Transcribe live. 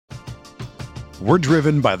We're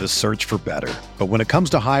driven by the search for better. But when it comes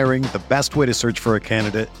to hiring, the best way to search for a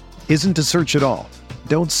candidate isn't to search at all.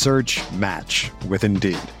 Don't search, match with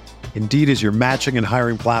Indeed. Indeed is your matching and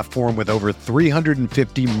hiring platform with over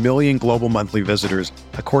 350 million global monthly visitors,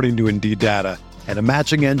 according to Indeed data, and a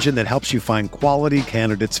matching engine that helps you find quality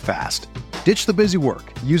candidates fast. Ditch the busy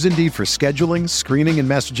work. Use Indeed for scheduling, screening, and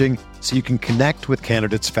messaging so you can connect with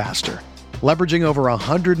candidates faster. Leveraging over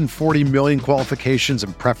 140 million qualifications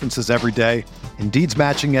and preferences every day, Indeed's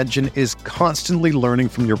matching engine is constantly learning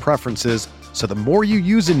from your preferences, so the more you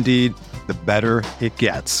use Indeed, the better it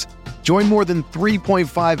gets. Join more than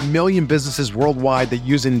 3.5 million businesses worldwide that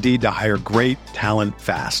use Indeed to hire great talent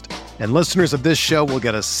fast. And listeners of this show will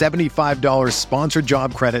get a $75 sponsored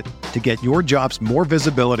job credit to get your jobs more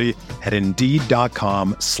visibility at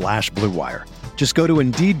Indeed.com/Blue Wire. Just go to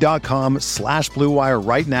Indeed.com/Blue Wire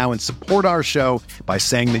right now and support our show by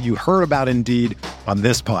saying that you heard about Indeed on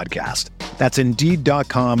this podcast. That's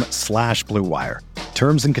Indeed.com/Blue Wire.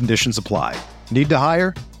 Terms and conditions apply. Need to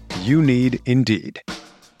hire? You need Indeed.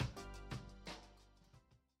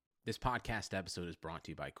 This podcast episode is brought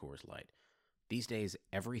to you by Coors Light. These days,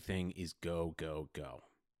 everything is go, go, go.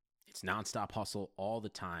 It's nonstop hustle all the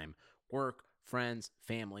time. Work, friends,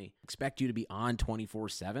 family, expect you to be on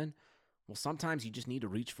 24/7. Well, sometimes you just need to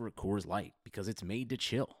reach for a Coors Light because it's made to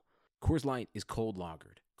chill. Coors Light is cold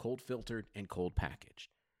lagered, cold filtered, and cold packaged.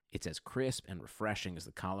 It's as crisp and refreshing as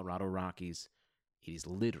the Colorado Rockies. It is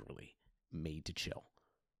literally made to chill.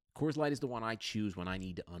 Coors Light is the one I choose when I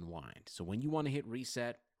need to unwind. So when you want to hit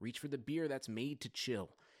reset, reach for the beer that's made to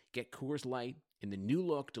chill. Get Coors Light in the new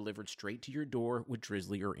look delivered straight to your door with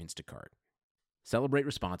Drizzly or Instacart. Celebrate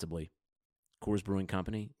responsibly. Coors Brewing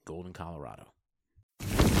Company, Golden, Colorado.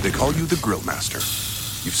 They call you the Grill Master.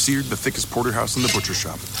 You've seared the thickest porterhouse in the butcher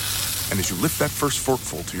shop. And as you lift that first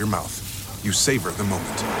forkful to your mouth, you savor the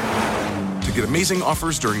moment. To get amazing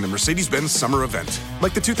offers during the Mercedes-Benz summer event,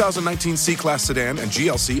 like the 2019 C-Class sedan and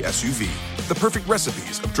GLC SUV, the perfect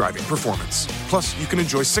recipes of driving performance. Plus, you can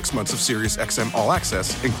enjoy 6 months of Sirius XM All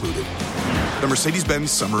Access included. The Mercedes-Benz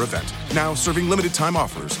summer event, now serving limited time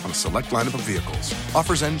offers on a select lineup of vehicles.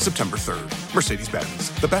 Offers end September 3rd. Mercedes-Benz,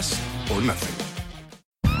 the best or nothing.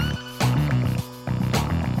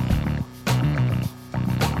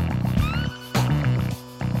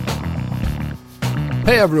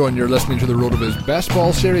 Hey everyone, you're listening to the RotoViz Best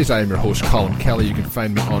Ball Series. I am your host, Colin Kelly. You can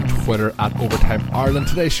find me on Twitter at Overtime Ireland.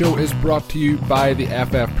 Today's show is brought to you by the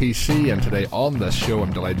FFPC, and today on this show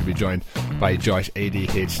I'm delighted to be joined by Josh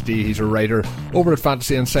ADHD. He's a writer over at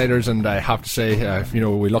Fantasy Insiders, and I have to say,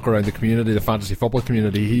 we look around the community, the fantasy football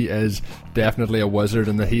community, he is definitely a wizard,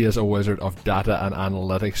 and he is a wizard of data and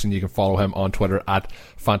analytics, and you can follow him on Twitter at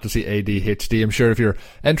Fantasy ADHD. I'm sure if you're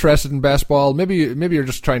interested in best ball, maybe you're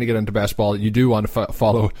just trying to get into best ball, you do want to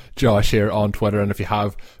follow Josh here on Twitter, and if you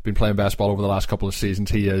have been playing best ball over the last couple of seasons,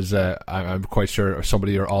 he is, I'm quite sure,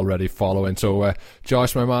 somebody you're already following. So,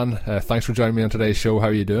 Josh, my man, thanks for joining me on today's show. How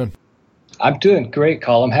are you doing? I'm doing great,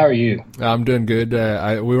 Colin. How are you? I'm doing good.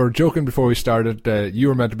 We were joking before we started. You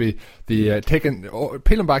were meant to be the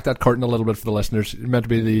peeling back that curtain a little bit for the listeners. Meant to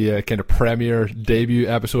be the kind of premiere debut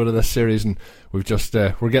episode of this series, and we've just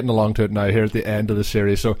we're getting along to it now here at the end of the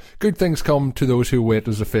series. So good things come to those who wait,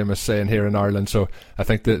 is a famous saying here in Ireland. So I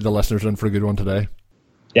think the listeners are in for a good one today.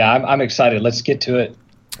 Yeah, I'm excited. Let's get to it.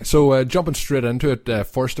 So jumping straight into it,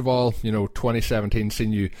 first of all, 2017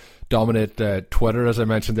 seen you dominate Twitter, as I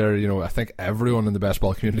mentioned there. I think everyone in the best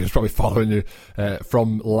ball community is probably following you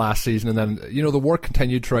from last season, and then the work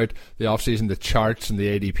continued throughout the off season. The charts and the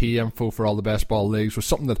ADP info for all the best ball leagues was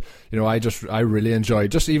something that I really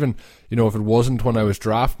enjoyed. Just even if it wasn't when I was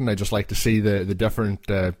drafting, I just like to see the different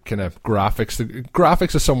kind of graphics. The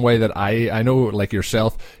graphics is some way that I know, like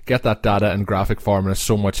yourself, get that data in graphic form, and it's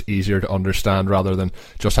so much easier to understand rather than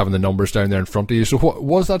just having the numbers down there in front of you. So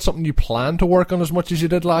was that something you planned to work on as much as you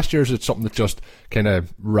did last year? Or is it something that just kind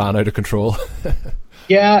of ran out of control?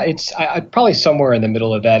 Yeah, I probably somewhere in the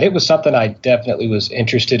middle of that. It was something I definitely was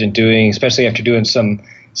interested in doing, especially after doing some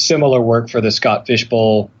similar work for the Scott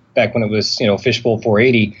Fishbowl back when it was, Fishbowl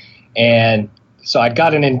 480. And so I'd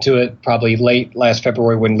gotten into it probably late last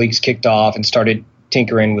February when leagues kicked off and started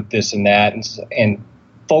tinkering with this and that. And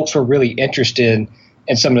folks were really interested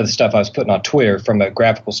in some of the stuff I was putting on Twitter from a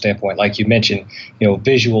graphical standpoint. Like you mentioned,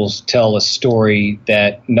 visuals tell a story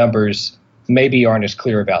that numbers maybe aren't as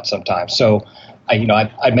clear about sometimes. So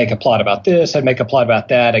I'd make a plot about this, I'd make a plot about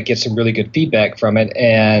that, I'd get some really good feedback from it.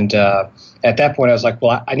 And at that point I was like,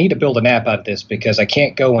 well, I need to build an app out of this because I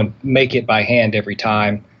can't go and make it by hand every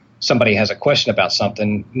time somebody has a question about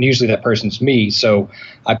something. Usually that person's me. So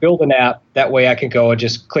I build an app. That way I can go and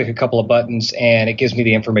just click a couple of buttons and it gives me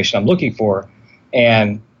the information I'm looking for.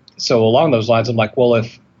 And so along those lines, I'm like, well,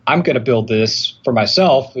 if I'm going to build this for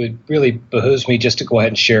myself, it really behooves me just to go ahead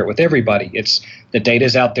and share it with everybody. It's the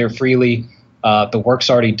data's out there freely. The work's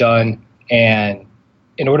already done. And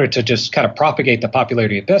in order to just kind of propagate the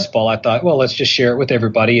popularity of best ball, I thought, well, let's just share it with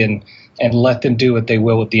everybody and let them do what they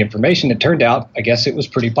will with the information. It turned out, I guess it was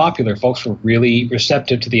pretty popular. Folks were really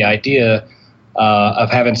receptive to the idea of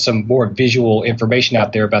having some more visual information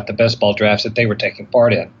out there about the best ball drafts that they were taking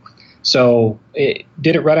part in. So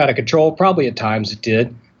did it run out of control? Probably at times it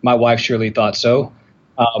did. My wife surely thought so.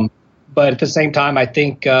 But at the same time, I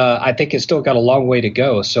think it's still got a long way to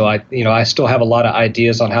go. So I still have a lot of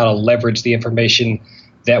ideas on how to leverage the information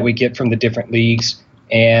that we get from the different leagues,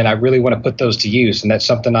 and I really want to put those to use, and that's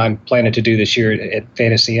something I'm planning to do this year at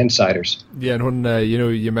Fantasy Insiders. Yeah, and when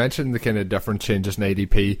you mentioned the kind of different changes in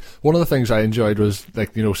ADP, one of the things I enjoyed was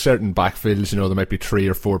certain backfields. There might be 3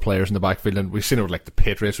 or 4 players in the backfield, and we've seen it with like the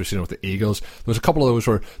Patriots, we've seen it with the Eagles. There was a couple of those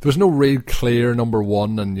where there was no real clear number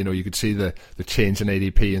one, and you could see the change in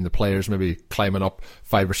ADP and the players maybe climbing up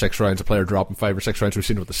 5 or 6 rounds, a player dropping 5 or 6 rounds. We've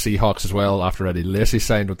seen it with the Seahawks as well after Eddie Lacy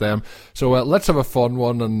signed with them. So let's have a fun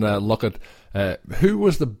one and look at who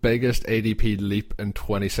was the biggest ADP leap in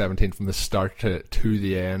 2017 from the start to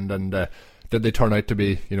the end, and did they turn out to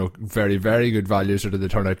be very, very good values, or did they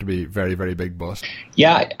turn out to be very, very big busts?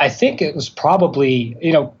 Yeah, I think it was probably,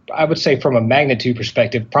 I would say from a magnitude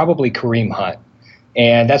perspective, probably Kareem Hunt.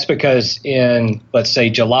 And that's because in, let's say,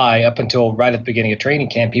 July up until right at the beginning of training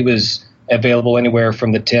camp, he was available anywhere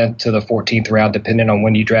from the 10th to the 14th round, depending on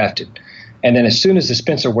when you drafted. And then as soon as the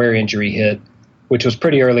Spencer Ware injury hit, which was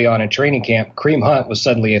pretty early on in training camp, Kareem Hunt was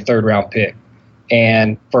suddenly a 3rd-round pick.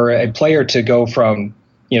 And for a player to go from,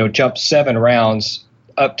 jump 7 rounds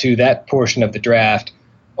up to that portion of the draft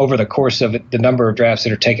over the course of the number of drafts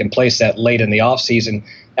that are taking place that late in the offseason,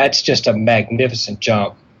 that's just a magnificent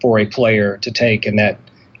jump for a player to take in that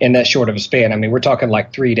short of a span. I mean, we're talking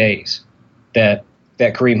like 3 days that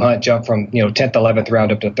Kareem Hunt jumped from 10th, 11th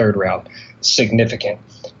round up to 3rd round. Significant.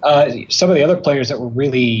 Some of the other players that were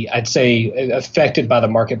really, I'd say, affected by the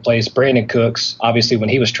marketplace, Brandon Cooks, obviously when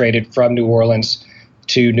he was traded from New Orleans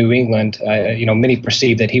to New England, many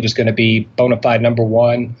perceived that he was going to be bona fide number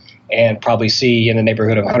one and probably see in the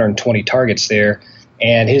neighborhood of 120 targets there.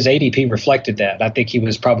 And his ADP reflected that. I think he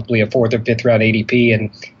was probably a 4th or 5th round ADP, and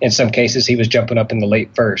in some cases he was jumping up in the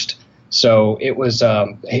late 1st. So it was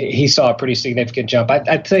he saw a pretty significant jump.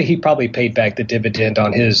 I'd say he probably paid back the dividend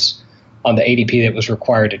on the ADP that was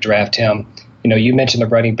required to draft him. You mentioned the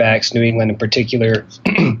running backs, New England in particular.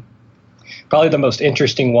 Probably the most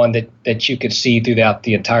interesting one that you could see throughout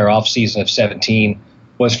the entire offseason of 17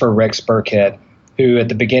 was for Rex Burkhead, who at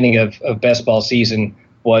the beginning of best ball season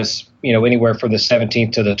was anywhere from the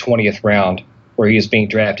 17th to the 20th round where he was being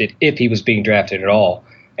drafted, if he was being drafted at all.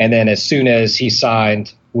 And then as soon as he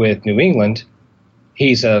signed with New England,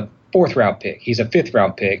 he's a 4th round pick. He's a 5th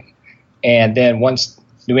round pick. And then once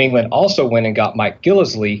New England also went and got Mike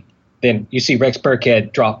Gillislee, then you see Rex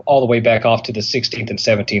Burkhead drop all the way back off to the 16th and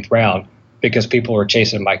 17th round because people were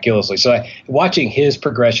chasing Mike Gillislee. So watching his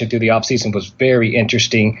progression through the offseason was very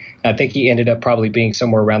interesting. I think he ended up probably being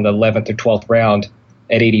somewhere around the 11th or 12th round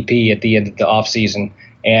at ADP at the end of the offseason.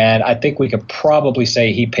 And I think we could probably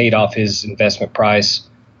say he paid off his investment price,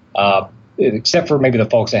 except for maybe the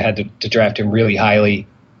folks that had to draft him really highly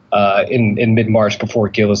in mid-March before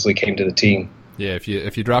Gillislee came to the team. Yeah,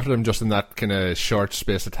 if you drafted him just in that kind of short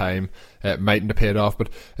space of time, it mightn't have paid off. But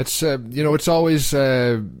it's it's always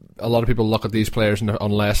a lot of people look at these players and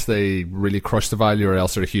unless they really crush the value or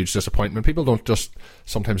else they're a huge disappointment. People don't just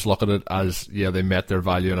sometimes look at it as they met their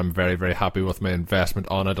value and I'm very, very happy with my investment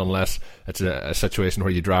on it, unless it's a situation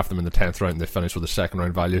where you draft them in the 10th round and they finish with a 2nd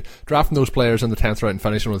round value. Drafting those players in the 10th round and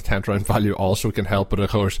finishing with a 10th round value also can help, but of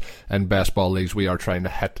course in best ball leagues we are trying to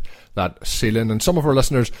hit that ceiling. And some of our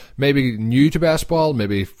listeners may be new to best ball,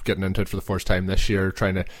 maybe getting into it for the first time this year,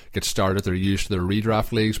 trying to get started. They're used to their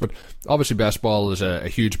redraft leagues, but obviously best ball is a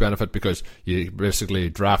huge benefit because you basically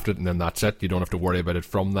draft it and then that's it. You don't have to worry about it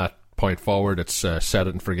from that point forward. It's set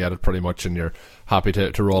it and forget it pretty much, and you're happy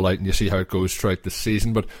to roll out and you see how it goes throughout the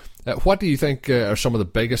season. But what do you think are some of the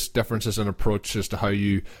biggest differences in approach as to how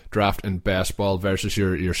you draft in best ball versus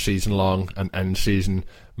your season-long and in-season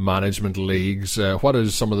management leagues? What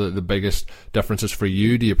is some of the biggest differences for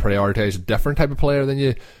you? Do you prioritize a different type of player than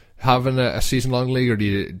you have in a season-long league, or do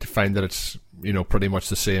you find that it's pretty much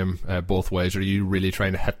the same both ways? Or are you really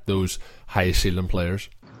trying to hit those high-ceiling players?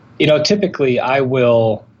 Typically I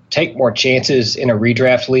will take more chances in a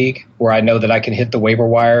redraft league where I know that I can hit the waiver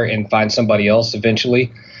wire and find somebody else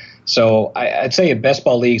eventually. So I'd say in best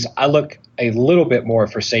ball leagues, I look a little bit more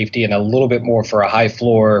for safety and a little bit more for a high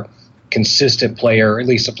floor consistent player, or at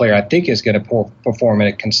least a player I think is going to perform in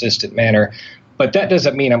a consistent manner. But that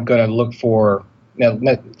doesn't mean I'm going to look for,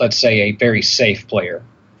 let's say, a very safe player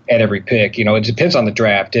at every pick. It depends on the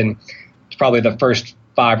draft, and it's probably the first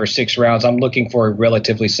 5 or 6 rounds, I'm looking for a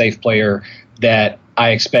relatively safe player that I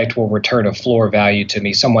expect will return a floor value to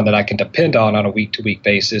me, someone that I can depend on a week-to-week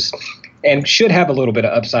basis, and should have a little bit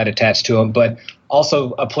of upside attached to him, but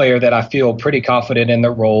also a player that I feel pretty confident in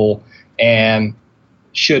their role and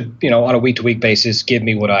should, on a week-to-week basis, give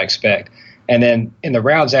me what I expect. And then in the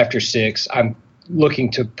rounds after 6, I'm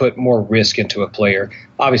looking to put more risk into a player,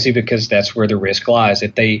 obviously because that's where the risk lies.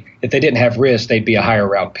 If they didn't have risk, they'd be a higher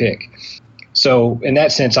round pick. So in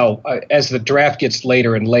that sense, as the draft gets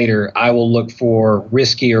later and later, I will look for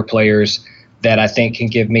riskier players that I think can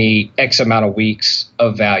give me X amount of weeks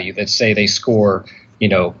of value. Let's say they score,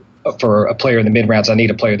 for a player in the mid rounds, I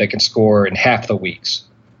need a player that can score in half the weeks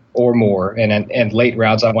or more. And late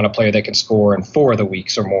rounds, I want a player that can score in 4 of the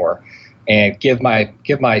weeks or more, and give my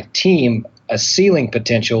team a ceiling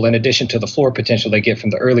potential in addition to the floor potential they get from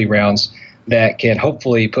the early rounds that can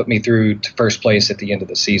hopefully put me through to first place at the end of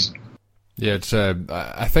the season. Yeah,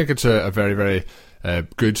 I think it's a very, very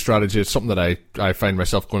good strategy. It's something that I find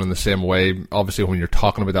myself going in the same way. Obviously, when you're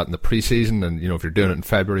talking about that in the preseason, and if you're doing it in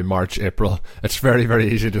February, March, April, it's very,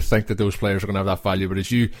 very easy to think that those players are going to have that value. But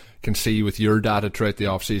as you can see with your data throughout the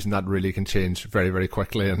off-season, that really can change very, very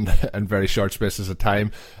quickly and in very short spaces of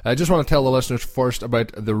time. I just want to tell the listeners first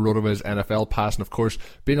about the RotoViz NFL Pass. And of course,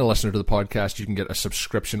 being a listener to the podcast, you can get a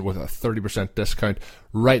subscription with a 30% discount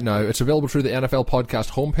right now. It's available through the NFL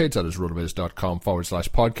Podcast homepage. That is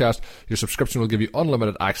rotoviz.com/podcast. Your subscription will give you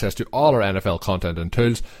unlimited access to all our NFL content and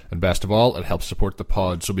tools. And best of all, it helps support the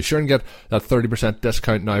pod. So be sure and get that 30%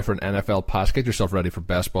 discount now for an NFL Pass. Get yourself ready for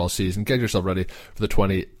best ball season. Get yourself ready for the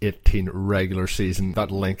 2018 regular season.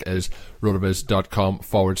 That link is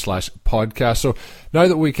rotoviz.com/podcast. So now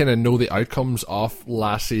that we kind of know the outcomes of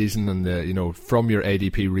last season and the, from your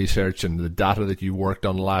ADP research and the data that you worked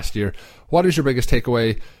on last year, what is your biggest takeaway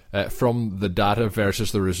from the data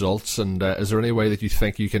versus the results? And is there any way that you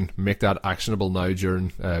think you can make that actionable now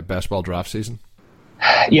during best ball draft season?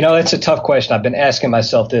 It's a tough question. I've been asking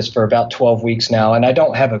myself this for about 12 weeks now, and I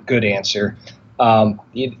don't have a good answer. I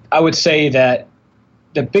would say that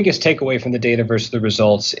the biggest takeaway from the data versus the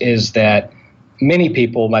results is that many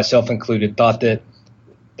people, myself included, thought that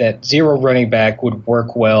zero running back would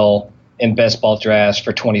work well in best ball drafts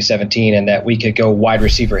for 2017, and that we could go wide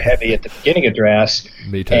receiver heavy at the beginning of drafts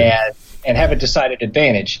and have a decided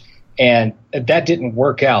advantage. And that didn't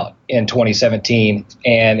work out in 2017,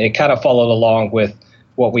 and it kind of followed along with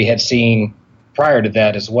what we had seen prior to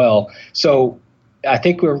that as well. So I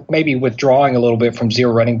think we're maybe withdrawing a little bit from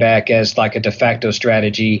zero running back as like a de facto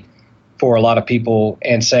strategy for a lot of people,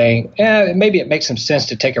 and saying, maybe it makes some sense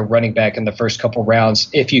to take a running back in the first couple rounds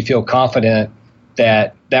if you feel confident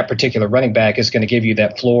that that particular running back is going to give you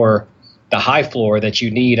that floor, the high floor that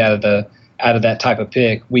you need out of that type of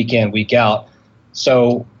pick week in, week out.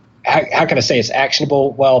 So how can I say it's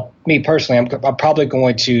actionable? Well, me personally, I'm probably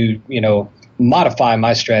going to, modify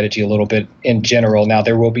my strategy a little bit in general. Now,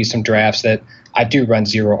 there will be some drafts that I do run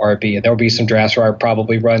zero RB, and there will be some drafts where I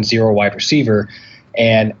probably run zero wide receiver,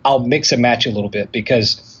 and I'll mix and match a little bit,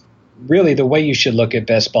 because really the way you should look at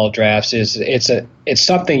best ball drafts is it's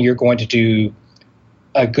something you're going to do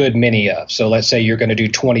a good many of. So let's say you're going to do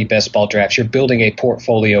 20 best ball drafts. You're building a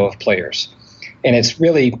portfolio of players, and it's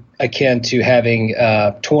really akin to having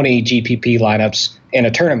 20 GPP lineups in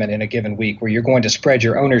a tournament in a given week, where you're going to spread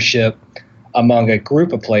your ownership among a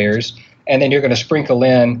group of players, and then you're going to sprinkle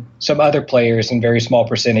in some other players in very small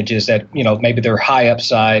percentages that, maybe they're high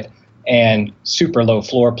upside and super low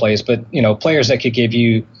floor plays, but, players that could give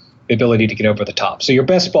you the ability to get over the top. So your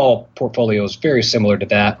best ball portfolio is very similar to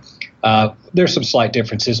that. There's some slight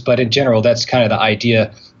differences, but in general, that's kind of the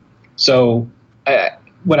idea. So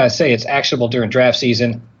when I say it's actionable during draft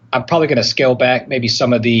season, I'm probably going to scale back maybe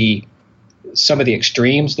some of the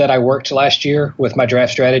extremes that I worked last year with my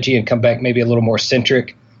draft strategy, and come back maybe a little more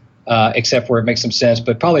centric, except where it makes some sense,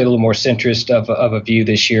 but probably a little more centrist of a view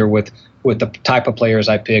this year with the type of players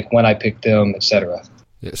I pick, when I pick them, etc.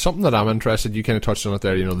 Yeah, something that I'm interested, you kind of touched on it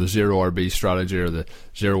there, the zero RB strategy or the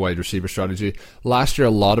zero wide receiver strategy. Last year,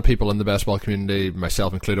 a lot of people in the best ball community,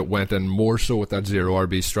 myself included, went in more so with that zero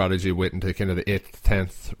RB strategy, waiting to kind of the 8th,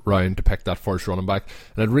 10th round to pick that first running back.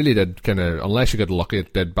 And it really did kind of, unless you got lucky,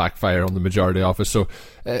 it did backfire on the majority of us. So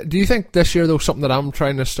do you think this year, though, something that I'm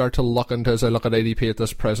trying to start to look into as I look at ADP at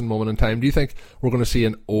this present moment in time, do you think we're going to see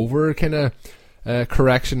an over kind of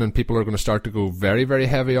correction, and people are going to start to go very, very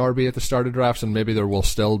heavy RB at the start of drafts, and maybe there will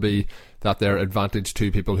still be that their advantage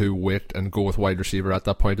to people who wait and go with wide receiver at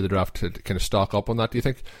that point of the draft to kind of stock up on that? Do you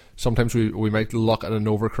think sometimes we might look at an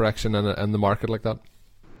overcorrection in the market like that?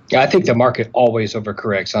 Yeah, I think the market always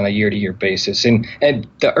overcorrects on a year-to-year basis. And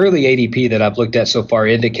the early ADP that I've looked at so far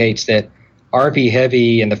indicates that RB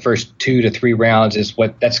heavy in the first 2 to 3 rounds is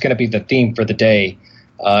that's going to be the theme for the day,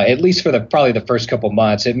 at least for probably the first couple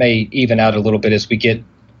months. It may even out a little bit as we get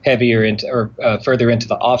heavier into or further into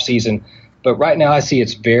the offseason. But right now I see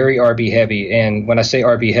it's very RB heavy. And when I say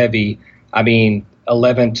RB heavy, I mean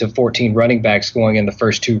 11 to 14 running backs going in the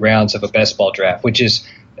first 2 rounds of a best ball draft, which is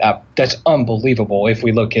that's unbelievable if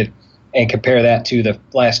we look at and compare that to the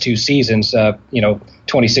last 2 seasons,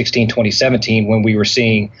 2016, 2017, when we were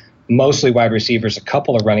seeing mostly wide receivers, a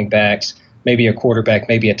couple of running backs, maybe a quarterback,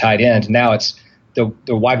 maybe a tight end. Now it's the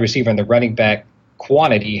wide receiver and the running back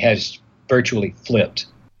quantity has virtually flipped.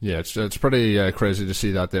 Yeah, it's pretty crazy to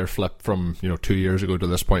see that they're flipped from 2 years ago to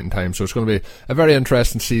this point in time. So it's going to be a very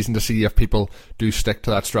interesting season to see if people do stick to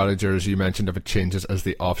that strategy, or as you mentioned, if it changes as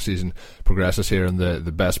the off season progresses here and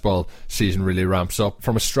the best ball season really ramps up.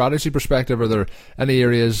 From a strategy perspective, are there any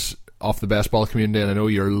areas of the best ball community, and I know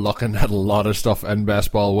you're looking at a lot of stuff in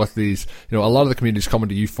best ball with these, a lot of the community's coming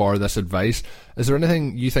to you for this advice. Is there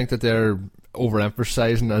anything you think that they're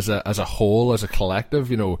overemphasizing as a whole, as a collective,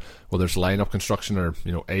 whether it's lineup construction or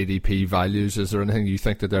ADP values? Is there anything you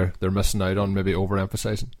think that they're missing out on, maybe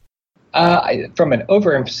overemphasizing? From an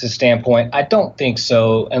overemphasis standpoint, I don't think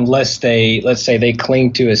so, unless let's say they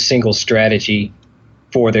cling to a single strategy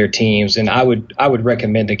for their teams, and I would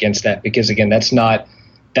recommend against that, because again, that's not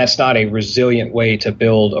a resilient way to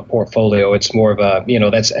build a portfolio. It's more of a,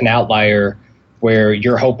 that's an outlier where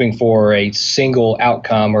you're hoping for a single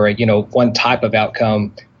outcome or one type of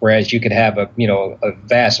outcome, whereas you could have a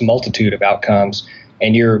vast multitude of outcomes,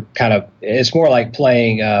 and it's more like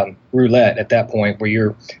playing roulette at that point, where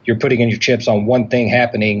you're putting in your chips on one thing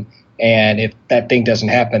happening, and if that thing doesn't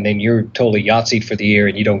happen, then you're totally Yahtzee for the year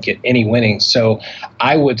and you don't get any winnings. So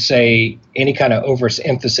I would say any kind of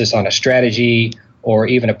overemphasis on a strategy or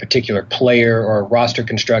even a particular player or roster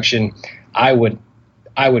construction, I would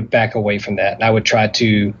back away from that. And I would try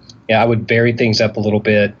to, I would vary things up a little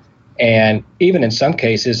bit. And even in some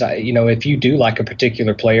cases, if you do like a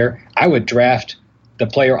particular player, I would draft the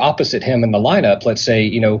player opposite him in the lineup. Let's say,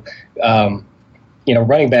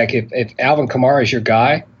 running back, if Alvin Kamara is your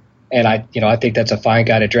guy, and I think that's a fine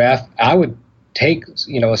guy to draft, I would take,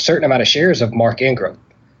 a certain amount of shares of Mark Ingram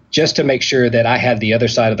just to make sure that I had the other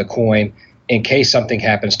side of the coin in case something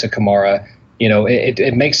happens to Kamara.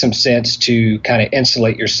 It makes some sense to kind of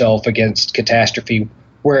insulate yourself against catastrophe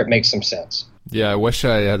where it makes some sense. Yeah, I wish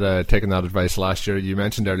I had taken that advice last year. You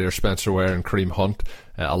mentioned earlier Spencer Ware and Kareem Hunt.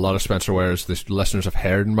 A lot of Spencer Ware's the listeners have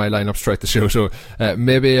heard in my lineups throughout the show, so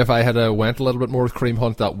maybe if I had went a little bit more with Kareem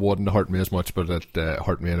Hunt, that wouldn't hurt me as much, but it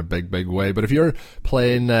hurt me in a big, big way. But if you're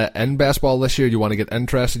playing in best ball this year, you want to get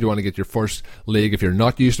interested, you want to get your first league if you're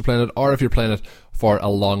not used to playing it, or if you're playing it for a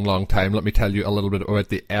long, long time, let me tell you a little bit about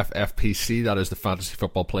the FFPC. That is the Fantasy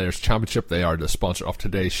Football Players Championship. They are the sponsor of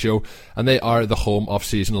today's show, and they are the home of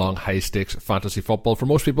season-long high-stakes fantasy football. For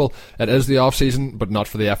most people, it is the off-season, but not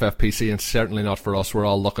for the FFPC, and certainly not for us. We're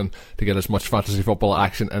all looking to get as much fantasy football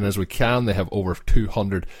action in as we can. They have over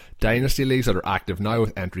 200 dynasty leagues that are active now,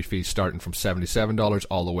 with entry fees starting from $77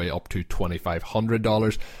 all the way up to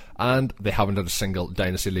 $2,500. And they haven't had a single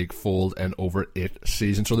Dynasty League fold in over 8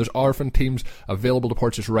 seasons. So there's orphan teams available to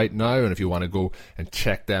purchase right now, and if you want to go and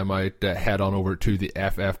check them out, head on over to the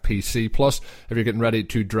FFPC. Plus, if you're getting ready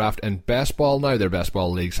to draft in best ball now, their best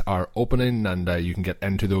ball leagues are opening, and you can get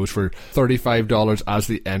into those for $35 as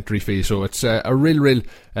the entry fee. So it's a real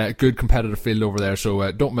good competitive field over there.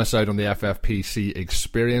 So don't miss out on the FFPC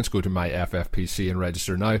experience. Go to MyFFPC and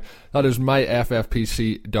register now. That is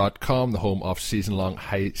myffpc.com, the home of season-long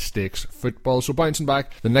high-stakes football. So bouncing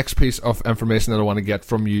back, the next piece of information that I want to get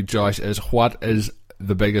from you, Josh, is what is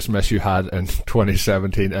the biggest miss you had in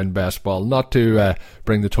 2017 in best ball? Not to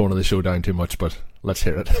bring the tone of the show down too much, but let's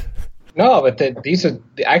hear it. No, but these are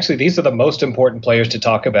the most important players to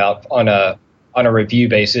talk about on a review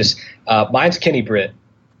basis. Mine's Kenny Britt.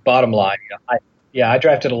 Bottom line, I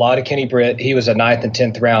drafted a lot of Kenny Britt. He was a 9th and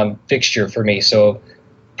 10th round fixture for me. So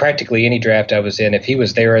practically any draft I was in, if he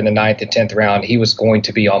was there in the 9th and 10th round, he was going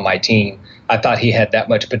to be on my team. I thought he had that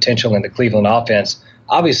much potential in the Cleveland offense.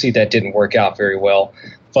 Obviously, that didn't work out very well.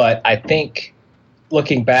 But I think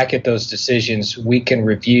looking back at those decisions, we can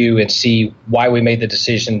review and see why we made the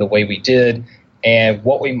decision the way we did and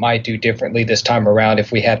what we might do differently this time around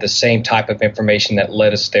if we had the same type of information that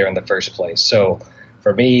led us there in the first place. So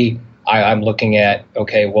for me, I'm looking at,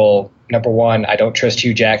 okay, well, number one, I don't trust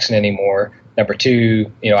Hugh Jackson anymore. Number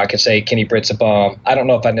two, I could say Kenny Britt's a bum. I don't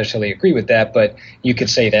know if I necessarily agree with that, but you could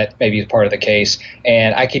say that maybe is part of the case.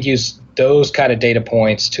 And I could use those kind of data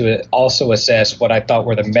points to also assess what I thought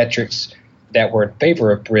were the metrics that were in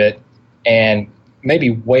favor of Britt and maybe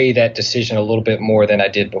weigh that decision a little bit more than I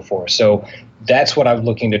did before. So that's what I'm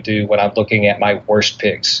looking to do when I'm looking at my worst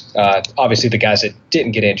picks. Obviously, the guys that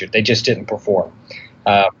didn't get injured, they just didn't perform.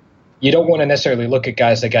 You don't want to necessarily look at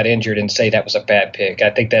guys that got injured and say that was a bad pick. I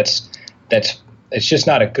think it's just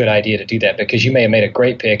not a good idea to do that, because you may have made a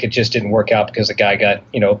great pick. It just didn't work out because the guy got,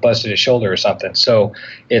 busted his shoulder or something. So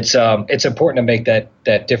it's important to make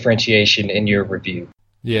that differentiation in your review.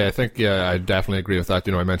 Yeah, I think I definitely agree with that.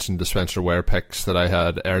 I mentioned the Spencer Ware picks that I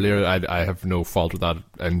had earlier. I have no fault with that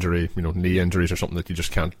injury. Knee injuries are something that you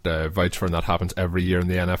just can't vouch for, and that happens every year in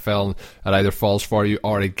the NFL. It either falls for you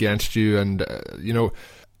or against you. And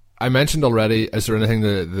I mentioned already, is there anything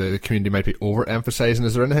the community might be overemphasizing?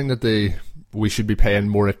 Is there anything that we should be paying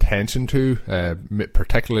more attention to,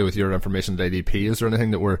 particularly with your information at ADP? Is there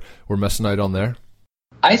anything that we're missing out on there?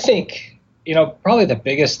 I think, probably the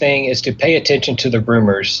biggest thing is to pay attention to the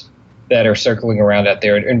rumors that are circling around out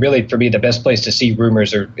there. And really, for me, the best place to see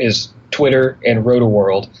rumors is Twitter and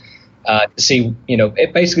RotoWorld, to see,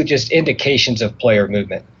 it basically just indications of player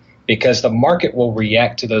movement, because the market will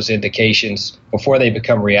react to those indications before they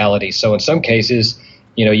become reality. So in some cases,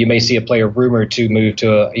 you may see a player rumored to move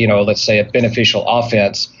to let's say a beneficial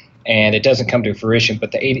offense, and it doesn't come to fruition,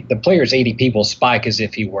 but the player's ADP will spike as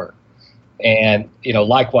if he were. And,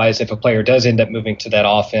 likewise, if a player does end up moving to that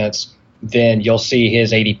offense, then you'll see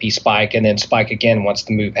his ADP spike and then spike again once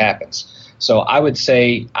the move happens. So I would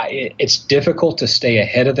say it's difficult to stay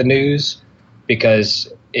ahead of the news,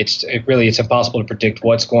 because it's impossible to predict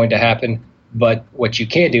what's going to happen. But what you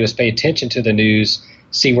can do is pay attention to the news,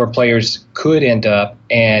 see where players could end up,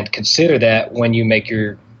 and consider that when you make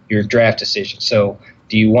your draft decision. So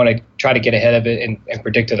do you want to try to get ahead of it and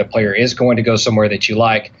predict that a player is going to go somewhere that you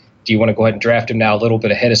like? Do you want to go ahead and draft him now a little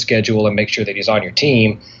bit ahead of schedule and make sure that he's on your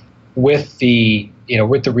team with the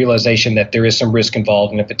realization that there is some risk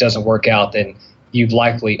involved, and if it doesn't work out, then you've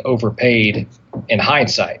likely overpaid in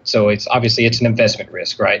hindsight. So it's an investment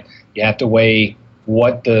risk, right? You have to weigh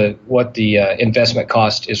what the investment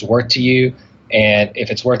cost is worth to you, and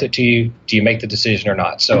if it's worth it to you, do you make the decision or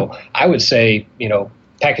not? So I would say,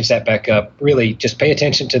 package that back up. Really, just pay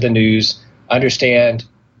attention to the news, understand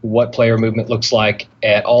what player movement looks like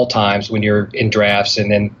at all times when you're in drafts, and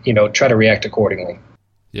then, try to react accordingly.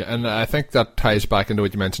 Yeah, and I think that ties back into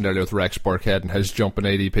what you mentioned earlier with Rex Burkhead and his jump in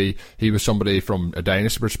ADP. He was somebody from a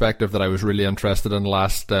dynasty perspective that I was really interested in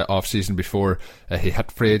last off-season before he hit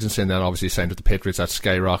free agency, and then obviously signed with the Patriots. That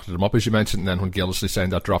skyrocketed him up, as you mentioned, and then when Gillislee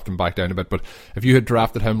signed, that dropped him back down a bit. But if you had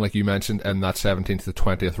drafted him, like you mentioned, in that 17th to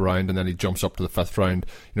 20th round, and then he jumps up to the 5th round,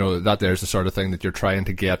 that there's the sort of thing that you're trying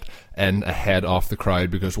to get in ahead of the crowd,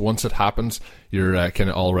 because once it happens, you're kind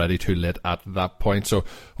of already too late at that point. So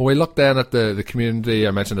when we look then at the community,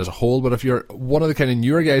 I mentioned as a whole, but if you're one of the kind of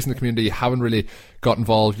newer guys in the community, you haven't really got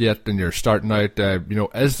involved yet and you're starting out,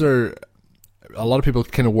 is there a lot of people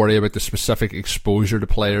kind of worry about the specific exposure to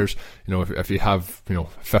players. If you have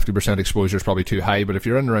 50% exposure is probably too high, but if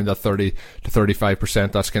you're in around that 30 to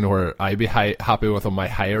 35%, that's kind of where I'd be happy with on my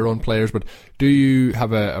higher owned players. But do you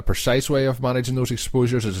have a precise way of managing those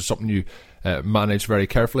exposures? Is it something you manage very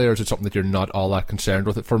carefully, or is it something that you're not all that concerned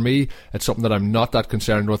with? For me, it's something that I'm not that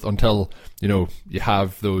concerned with until you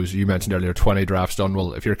have those, you mentioned earlier, 20 drafts done.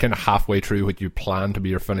 Well, if you're kind of halfway through what you plan to be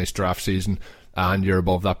your finished draft season and you're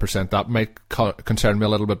above that percent, that might concern me a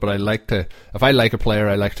little bit. But if I like a player,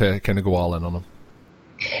 I like to kind of go all in on them.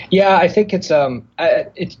 Yeah, I think you're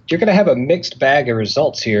going to have a mixed bag of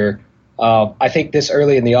results here. I think this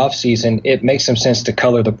early in the offseason, it makes some sense to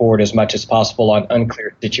color the board as much as possible on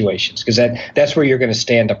unclear situations, because that's where you're going to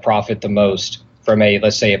stand to profit the most from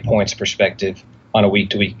let's say a points perspective on a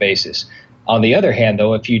week-to-week basis. On the other hand,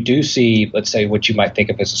 though, if you do see, let's say, what you might think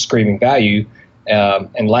of as a screaming value,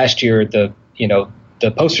 and last year the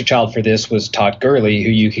poster child for this was Todd Gurley,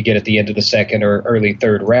 who you could get at the end of the second or early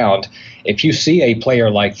third round. If you see a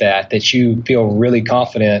player like that you feel really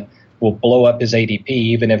confident will blow up his ADP,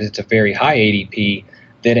 even if it's a very high ADP,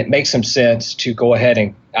 then it makes some sense to go ahead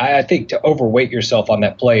and, I think, to overweight yourself on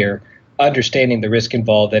that player, understanding the risk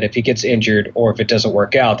involved that if he gets injured or if it doesn't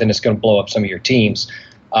work out, then it's going to blow up some of your teams.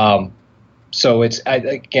 So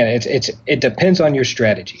it depends on your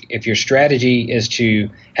strategy. If your strategy is to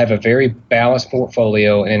have a very balanced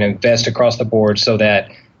portfolio and invest across the board so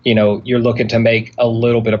that you're looking to make a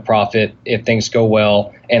little bit of profit if things go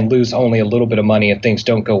well and lose only a little bit of money if things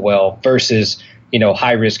don't go well, versus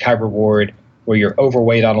high risk, high reward, where you're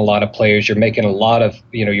overweight on a lot of players. You're making a lot of,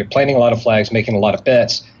 you're planting a lot of flags, making a lot of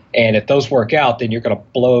bets. And if those work out, then you're going to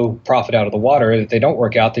blow profit out of the water. If they don't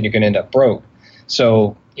work out, then you're going to end up broke.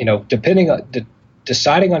 So,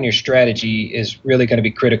 deciding on your strategy is really going to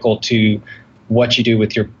be critical to what you do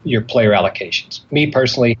with your player allocations. Me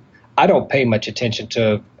personally, I don't pay much attention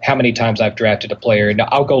to how many times I've drafted a player. Now,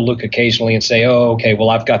 I'll go look occasionally and say, oh, okay, well,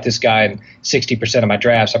 I've got this guy in 60% of my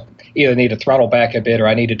drafts. I either need to throttle back a bit or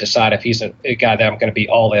I need to decide if he's a guy that I'm going to be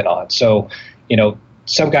all in on. So,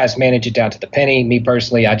 some guys manage it down to the penny. Me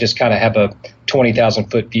personally, I just kind of have a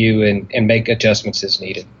 20,000-foot view and make adjustments as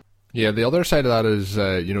needed. Yeah, the other side of that is,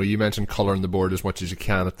 you mentioned coloring the board as much as you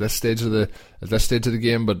can at this stage of the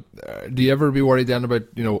game. But do you ever be worried then about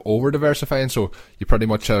over diversifying? So you pretty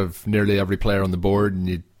much have nearly every player on the board, and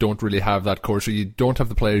you don't really have that core. So you don't have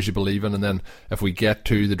the players you believe in. And then if we get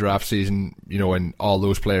to the draft season, and all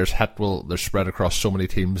those players hit, well, they're spread across so many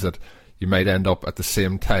teams that you might end up at the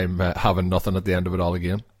same time having nothing at the end of it all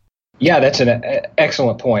again. Yeah, that's an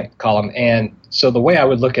excellent point, Colin. And so the way I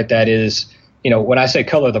would look at that is, when I say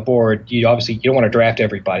color the board, you don't want to draft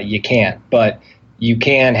everybody. You can't. But you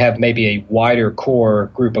can have maybe a wider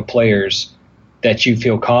core group of players that you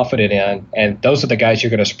feel confident in. And those are the guys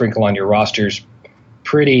you're going to sprinkle on your rosters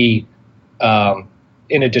pretty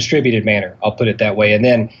in a distributed manner. I'll put it that way. And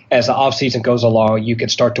then as the offseason goes along, you can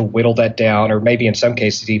start to whittle that down, or maybe in some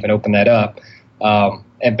cases even open that up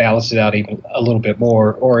and balance it out even a little bit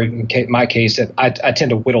more. Or in my case, I tend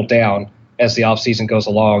to whittle down as the offseason goes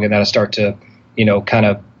along, and then I start to kind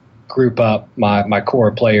of group up my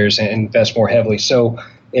core players and invest more heavily. So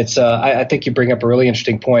it's I think you bring up a really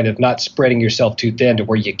interesting point of not spreading yourself too thin to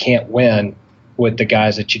where you can't win with the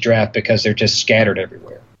guys that you draft because they're just scattered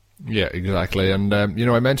everywhere. Yeah, exactly. And, I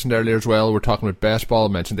mentioned earlier as well, we're talking about baseball.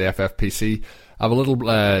 I mentioned the FFPC. I have a little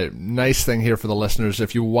nice thing here for the listeners.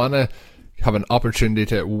 If you want to have an opportunity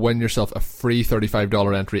to win yourself a free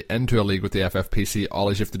 $35 entry into a league with the FFPC,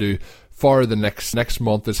 all you have to do for the next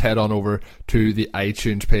month is head on over to the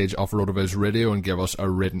iTunes page of RotoViz Radio and give us a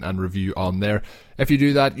rating and review on there. If you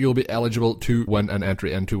do that, you'll be eligible to win an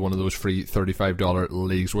entry into one of those free $35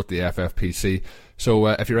 leagues with the FFPC. So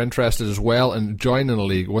if you're interested as well in joining a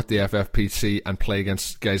league with the FFPC and play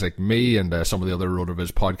against guys like me and some of the other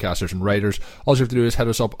RotoViz podcasters and writers, all you have to do is head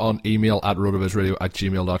us up on email at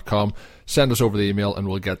rotovizradio@gmail.com. Send us over the email and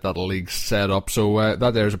we'll get that league set up. So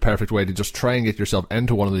that there is a perfect way to just try and get yourself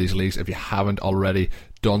into one of these leagues if you haven't already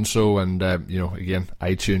done so. And again,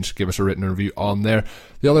 iTunes, give us a written review on there.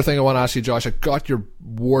 The other thing I want to ask you, Josh, I got your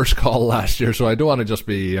worst call last year, so I don't want to just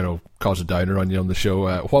be cause a downer on you on the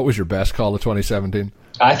show. What was your best call of 2017?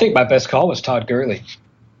 I think my best call was Todd Gurley,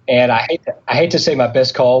 and I hate to say my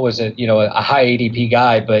best call was a high ADP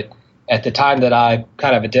guy, but at the time that I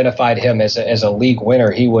kind of identified him as a league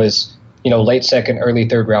winner, he was late second, early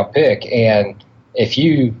third round pick. And if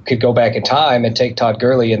you could go back in time and take Todd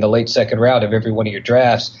Gurley in the late second round of every one of your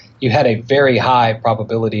drafts, you had a very high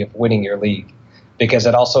probability of winning your league, because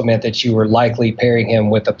it also meant that you were likely pairing him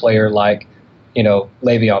with a player like,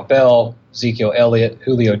 Le'Veon Bell, Ezekiel Elliott,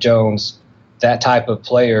 Julio Jones, that type of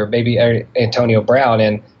player, maybe Antonio Brown.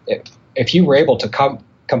 And if you were able to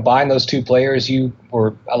combine those two players, you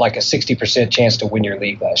were like a 60% chance to win your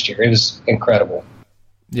league last year. It was incredible.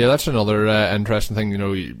 Yeah, that's another interesting thing.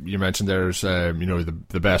 You mentioned there's,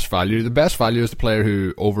 the best value. The best value is the player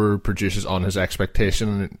who overproduces on his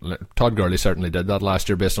expectation. Todd Gurley certainly did that last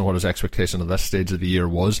year based on what his expectation at this stage of the year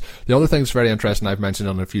was. The other thing that's very interesting I've mentioned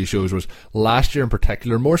on a few shows was last year in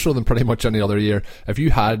particular, more so than pretty much any other year, if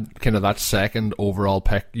you had kind of that second overall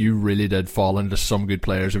pick, you really did fall into some good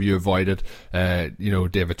players. If you avoided,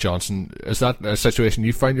 David Johnson, is that a situation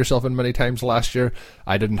you found yourself in many times last year?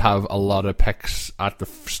 I didn't have a lot of picks at the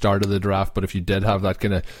start of the draft, but if you did have that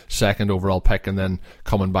kind of second overall pick and then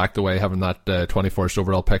coming back the way, having that 21st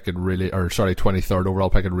overall pick, 23rd overall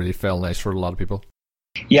pick, it really felt nice for a lot of people.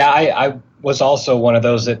 Yeah, I was also one of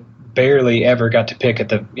those that barely ever got to pick at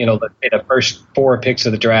the first four picks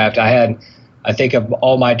of the draft. I think of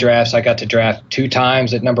all my drafts, I got to draft 2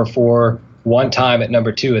 times at number 4, 1 time at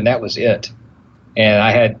number 2, and that was it. And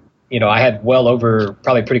I had well over,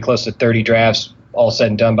 probably pretty close to 30 drafts all said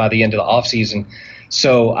and done by the end of the offseason.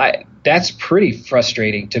 So that's pretty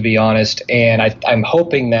frustrating, to be honest. And I'm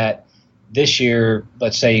hoping that this year,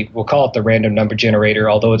 let's say we'll call it the random number generator,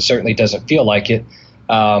 although it certainly doesn't feel like it.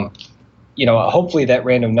 Hopefully that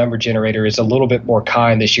random number generator is a little bit more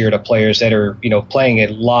kind this year to players that are, playing a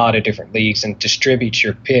lot of different leagues and distributes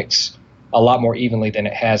your picks a lot more evenly than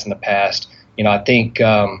it has in the past.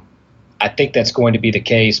 I think that's going to be the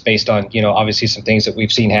case based on, obviously some things that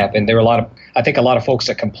we've seen happen. There were a lot of folks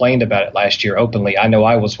that complained about it last year openly. I know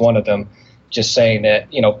I was one of them. just saying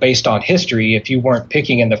that, based on history, if you weren't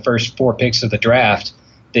picking in the first 4 picks of the draft,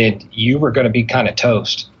 then you were going to be kind of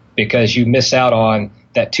toast, because you miss out on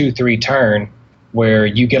that 2-3 turn where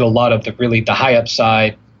you get a lot of the high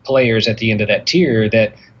upside players at the end of that tier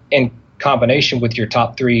that, in combination with your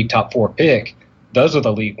top 3, top 4 pick, those are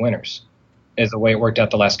the league winners, is the way it worked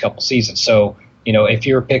out the last couple seasons. So, if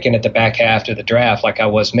you're picking at the back half of the draft, like I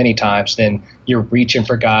was many times, then you're reaching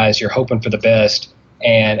for guys, you're hoping for the best.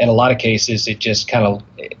 And in a lot of cases, it just kind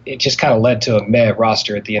of led to a meh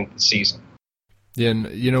roster at the end of the season. Yeah,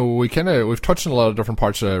 and we've touched on a lot of different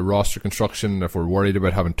parts of roster construction. If we're worried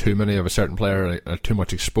about having too many of a certain player, too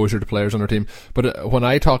much exposure to players on our team. But when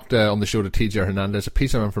I talked on the show to TJ Hernandez, a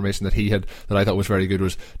piece of information that he had that I thought was very good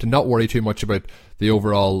was to not worry too much about the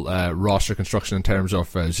overall roster construction in terms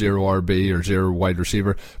of 0 RB or 0 wide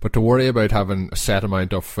receiver, but to worry about having a set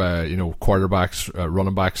amount of quarterbacks,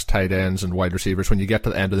 running backs, tight ends, and wide receivers when you get to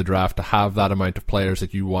the end of the draft, to have that amount of players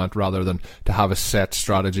that you want rather than to have a set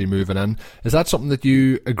strategy moving in. Is that something that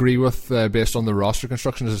you agree with based on the roster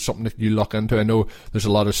construction? Is it something that you look into? I know there's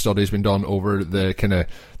a lot of studies been done over the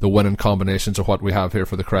winning combinations of what we have here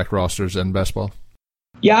for the correct rosters in best ball.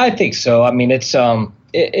 Yeah, I think so. I mean, it's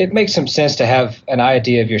it makes some sense to have an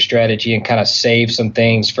idea of your strategy and kind of save some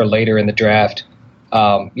things for later in the draft.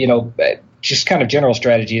 Just kind of general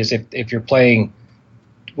strategy is if you're playing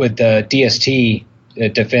with the DST,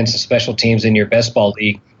 defense and special teams in your best ball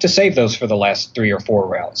league, to save those for the last 3 or 4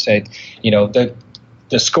 rounds. The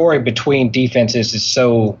scoring between defenses is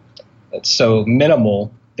so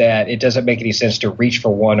minimal that it doesn't make any sense to reach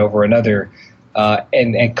for one over another.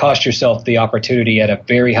 And cost yourself the opportunity at a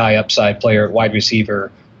very high upside player at wide receiver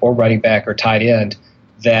or running back or tight end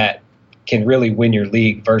that can really win your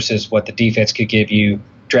league versus what the defense could give you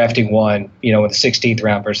drafting one, in the 16th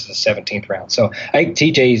round versus the 17th round. So I think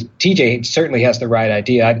TJ certainly has the right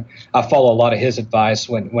idea. I follow a lot of his advice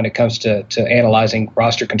when it comes to analyzing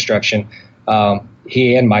roster construction.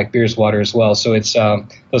 He and Mike Beerswater as well. So it's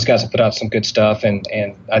those guys have put out some good stuff, and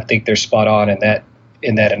I think they're spot on in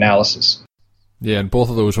that analysis. Yeah, and both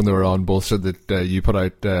of those, when they were on, both said that you put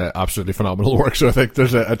out absolutely phenomenal work. So I think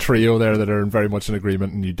there's a trio there that are very much in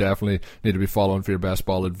agreement, and you definitely need to be following for your best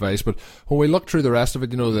ball advice. But when we look through the rest of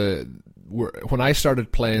it, when I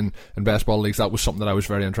started playing in best ball leagues, that was something that I was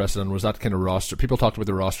very interested in, was that kind of roster. People talked about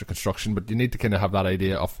the roster construction, but you need to kind of have that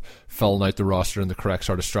idea of filling out the roster and the correct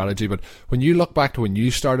sort of strategy. But when you look back to when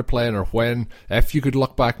you started playing, or if you could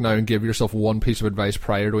look back now and give yourself one piece of advice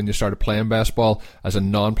prior to when you started playing best ball as a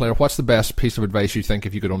non-player, what's the best piece of advice you think,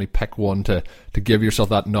 if you could only pick one, to give yourself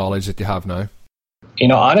that knowledge that you have now?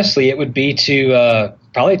 Honestly, it would be to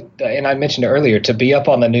probably, and I mentioned it earlier, to be up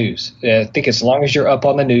on the news. I think as long as you're up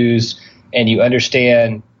on the news and you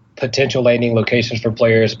understand potential landing locations for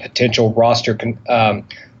players, potential roster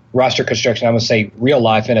construction, I'm going to say real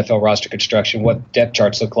life NFL roster construction, what depth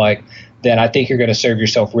charts look like, then I think you're going to serve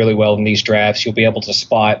yourself really well in these drafts. You'll be able to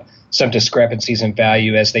spot some discrepancies in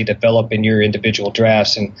value as they develop in your individual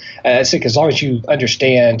drafts. And I think as long as you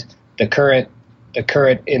understand the current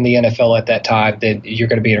in the NFL at that time, then you're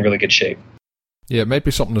going to be in really good shape. Yeah, it might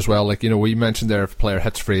be something as well, like, we mentioned there if a player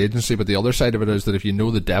hits free agency, but the other side of it is that if you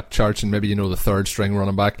know the depth charts and maybe the third string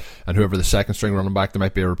running back and whoever the second string running back, there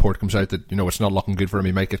might be a report comes out that, it's not looking good for him,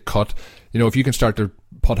 he might get cut. If you can start to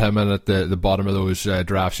put him in at the bottom of those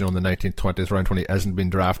drafts, in the 19th, 20th round when he isn't being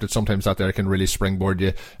drafted, sometimes that there can really springboard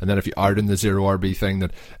you. And then if you are in the 0 RB thing,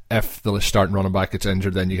 that if the starting running back gets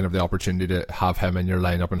injured, then you can have the opportunity to have him in your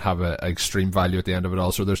lineup and have an extreme value at the end of it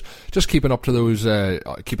all. So there's just keeping up to those,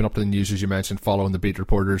 keeping up to the news, as you mentioned, following the beat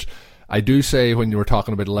reporters. I do say, when you were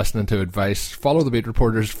talking about listening to advice, follow the beat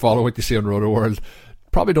reporters, follow what you see on Roto World.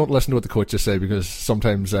 Probably don't listen to what the coaches say, because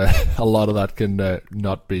sometimes a lot of that can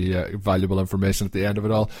not be valuable information at the end of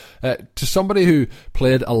it all. To somebody who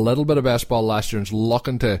played a little bit of best ball last year and is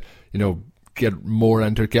looking to, get more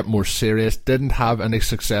into it, get more serious, didn't have any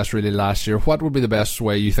success really last year, what would be the best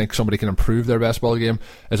way you think somebody can improve their best ball game?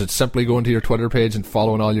 Is it simply going to your Twitter page and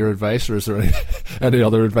following all your advice, or is there any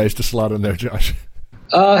other advice to slot in there, Josh?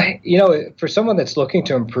 For someone that's looking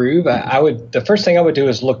to improve, the first thing I would do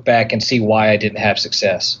is look back and see why I didn't have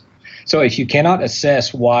success. So if you cannot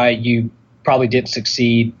assess why you probably didn't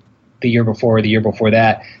succeed the year before or the year before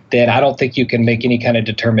that, then I don't think you can make any kind of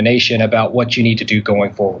determination about what you need to do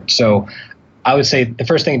going forward. So I would say the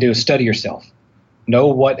first thing to do is study yourself. Know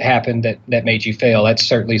what happened that made you fail. That's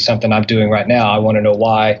certainly something I'm doing right now. I want to know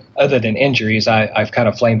why, other than injuries. I've kind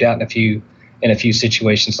of flamed out in a few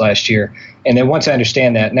situations last year. And then once I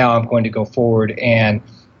understand that, now I'm going to go forward and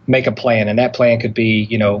make a plan. And that plan could be,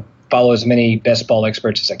 follow as many best ball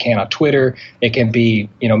experts as I can on Twitter. It can be,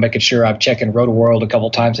 making sure I'm checking Roto-World a couple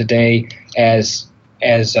times a day as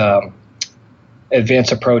events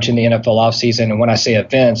approach in the NFL offseason. And when I say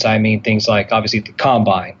events, I mean things like obviously the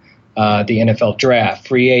Combine, the NFL Draft,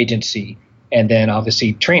 free agency, and then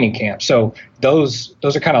obviously training camp. So those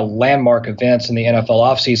are kind of landmark events in the NFL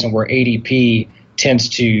offseason where ADP tends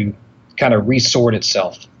to kind of resort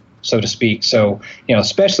itself, so to speak. So,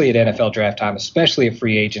 especially at NFL draft time, especially at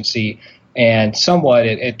free agency, and somewhat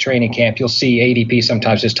at training camp, you'll see ADP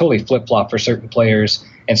sometimes just totally flip-flop for certain players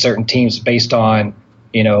and certain teams based on,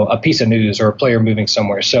 a piece of news or a player moving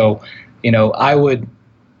somewhere. So, I would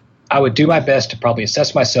do my best to probably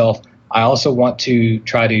assess myself. I also want to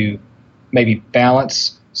try to maybe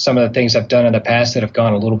balance some of the things I've done in the past that have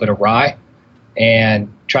gone a little bit awry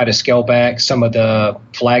and try to scale back some of the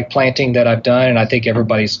flag planting that I've done. And I think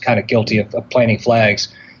everybody's kind of guilty of planting flags.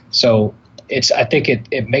 So I think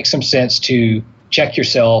it makes some sense to check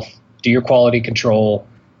yourself, do your quality control,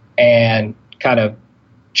 and kind of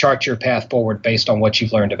chart your path forward based on what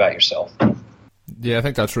you've learned about yourself. Yeah, I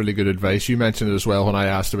think that's really good advice. You mentioned it as well when I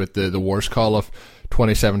asked about the worst call of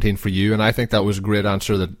 2017 for you, and I think that was a great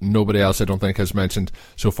answer that nobody else I don't think has mentioned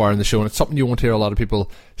so far in the show, and it's something you won't hear a lot of people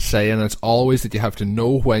say, and it's always that you have to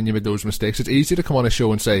know when you made those mistakes. It's easy to come on a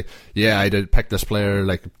show and say, yeah, I did pick this player,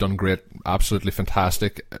 done great, absolutely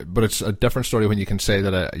fantastic, but it's a different story when you can say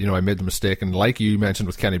that I made the mistake. And like you mentioned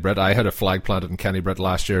with Kenny Britt, I had a flag planted in Kenny Britt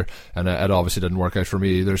last year, and it obviously didn't work out for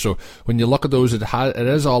me either. So when you look at those, it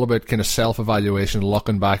is all about kind of self-evaluation,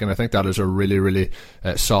 looking back, and I think that is a really, really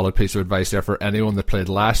solid piece of advice there for anyone that played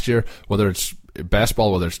last year, whether it's best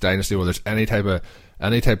ball, whether it's dynasty, whether it's any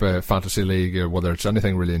type of fantasy league, or whether it's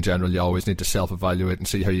anything really in general. You always need to self-evaluate and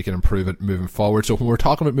see how you can improve it moving forward. So when we're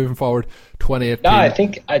talking about moving forward, 2018, I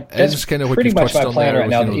think that's kind of pretty much my plan right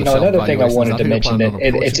now. Another thing I wanted to mention that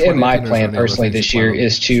it's in my plan personally this year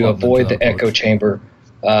is to avoid the echo chamber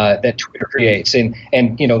that Twitter creates. And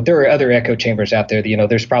there are other echo chambers out there.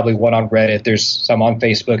 There's probably one on Reddit. There's some on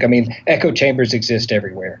Facebook. I mean, echo chambers exist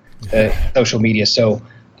everywhere, social media. So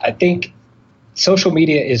I think social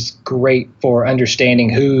media is great for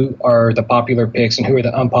understanding who are the popular picks and who are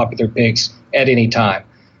the unpopular picks at any time.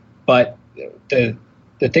 But the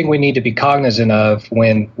thing we need to be cognizant of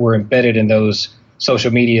when we're embedded in those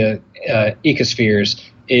social media ecospheres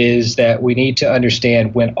is that we need to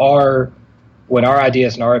understand when our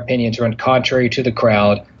ideas and our opinions run contrary to the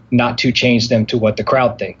crowd, not to change them to what the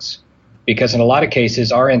crowd thinks. Because in a lot of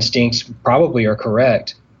cases, our instincts probably are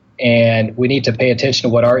correct, and we need to pay attention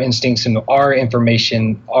to what our instincts and our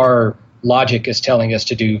information, our logic is telling us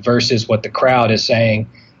to do versus what the crowd is saying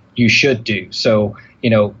you should do. So,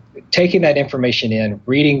 taking that information in,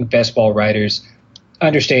 reading best ball writers,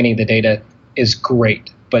 understanding the data is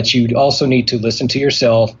great, but you also need to listen to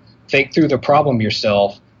yourself, think through the problem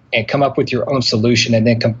yourself, and come up with your own solution, and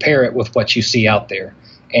then compare it with what you see out there.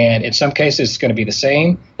 And in some cases, it's going to be the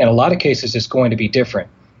same. In a lot of cases, it's going to be different.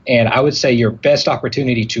 And I would say your best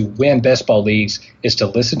opportunity to win best ball leagues is to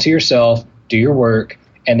listen to yourself, do your work,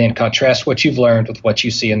 and then contrast what you've learned with what you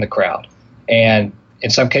see in the crowd. And in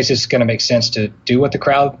some cases, it's going to make sense to do what the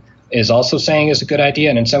crowd is also saying is a good idea.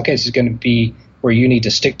 And in some cases, it's going to be where you need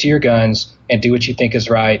to stick to your guns and do what you think is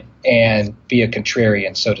right and be a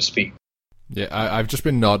contrarian, so to speak. Yeah, I've just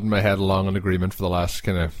been nodding my head along in agreement for the last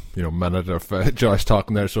kind of minute of Josh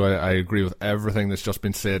talking there, so I agree with everything that's just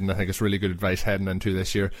been said, and I think it's really good advice heading into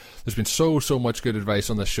this year. There's been so much good advice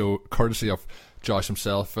on this show, courtey of Josh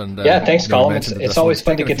himself. And thanks, Colin. It's always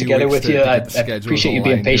fun to get together with you. I appreciate you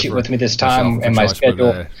being patient with me this time and my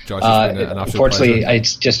schedule. Unfortunately,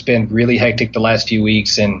 it's just been really hectic the last few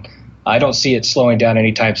weeks, and I don't see it slowing down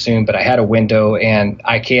anytime soon, but I had a window, and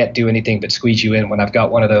I can't do anything but squeeze you in when I've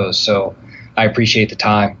got one of those, so I appreciate the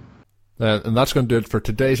time. And that's going to do it for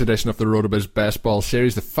today's edition of the RotoViz Best Ball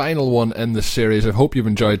Series, the final one in the series. I hope you've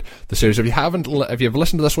enjoyed the series. If you've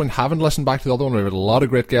listened to this one, haven't listened back to the other one, we had a lot of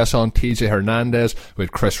great guests on. TJ Hernandez, we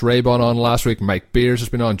had Chris Raybon on last week, Mike Beers has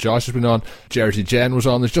been on, Josh has been on, Jersey Jen was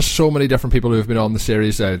on. There's just so many different people who have been on the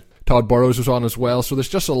series. Todd Burrows was on as well, so there's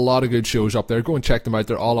just a lot of good shows up there. Go and check them out.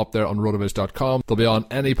 They're all up there on rotoviz.com. They'll be on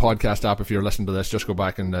any podcast app if you're listening to this. Just go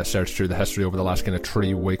back and search through the history over the last kind of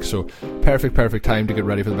 3 weeks. So perfect time to get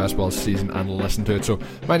ready for the best ball season and listen to it. So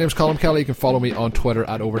my name's Colin Kelly. You can follow me on Twitter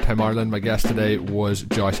at Overtime Ireland. My guest today was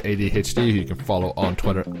Josh ADHD, who you can follow on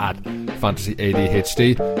Twitter at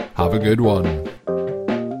FantasyADHD. Have a good one.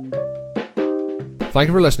 Thank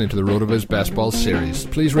you for listening to the RotoViz Best Ball series.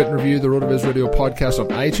 Please rate and review the RotoViz Radio podcast on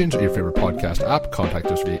iTunes or your favourite podcast app. Contact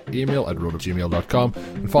us via email at rotovizgmail.com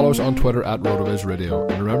and follow us on Twitter at RotoViz Radio.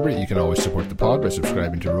 And remember, you can always support the pod by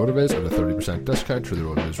subscribing to RotoViz at a 30% discount through the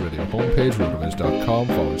RotoViz Radio homepage,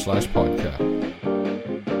 rotoviz.com/podcast.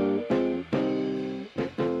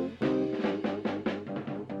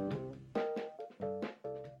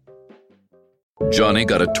 Johnny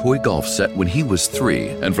got a toy golf set when he was 3,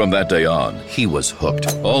 and from that day on, he was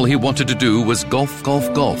hooked. All he wanted to do was golf,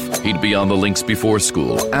 golf, golf. He'd be on the links before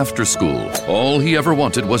school, after school. All he ever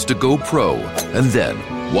wanted was to go pro. And then,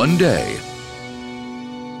 one day,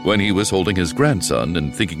 when he was holding his grandson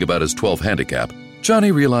and thinking about his 12 handicap,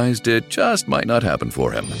 Johnny realized it just might not happen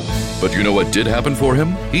for him. But you know what did happen for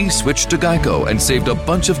him? He switched to Geico and saved a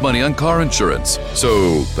bunch of money on car insurance.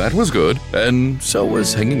 So that was good, and so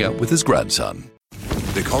was hanging out with his grandson.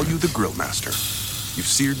 They call you the Grill Master. You've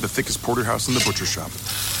seared the thickest porterhouse in the butcher shop.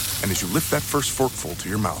 And as you lift that first forkful to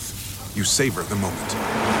your mouth, you savor the moment.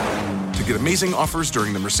 To get amazing offers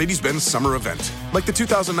during the Mercedes-Benz summer event, like the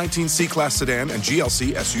 2019 C-Class sedan and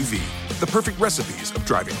GLC SUV, the perfect recipes of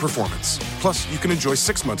driving performance. Plus, you can enjoy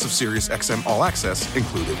 6 months of Sirius XM All Access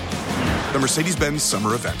included. The Mercedes-Benz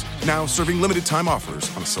summer event, now serving limited time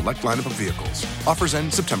offers on a select lineup of vehicles. Offers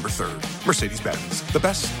end September 3rd. Mercedes-Benz, the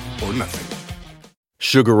best or nothing.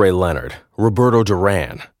 Sugar Ray Leonard, Roberto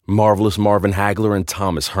Duran, Marvelous Marvin Hagler, and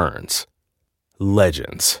Thomas Hearns.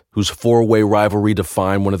 Legends, whose four-way rivalry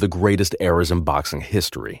defined one of the greatest eras in boxing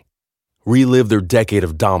history. Relive their decade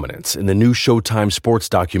of dominance in the new Showtime sports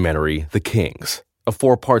documentary, The Kings, a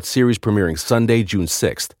 4-part series premiering Sunday, June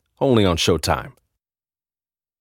 6th, only on Showtime.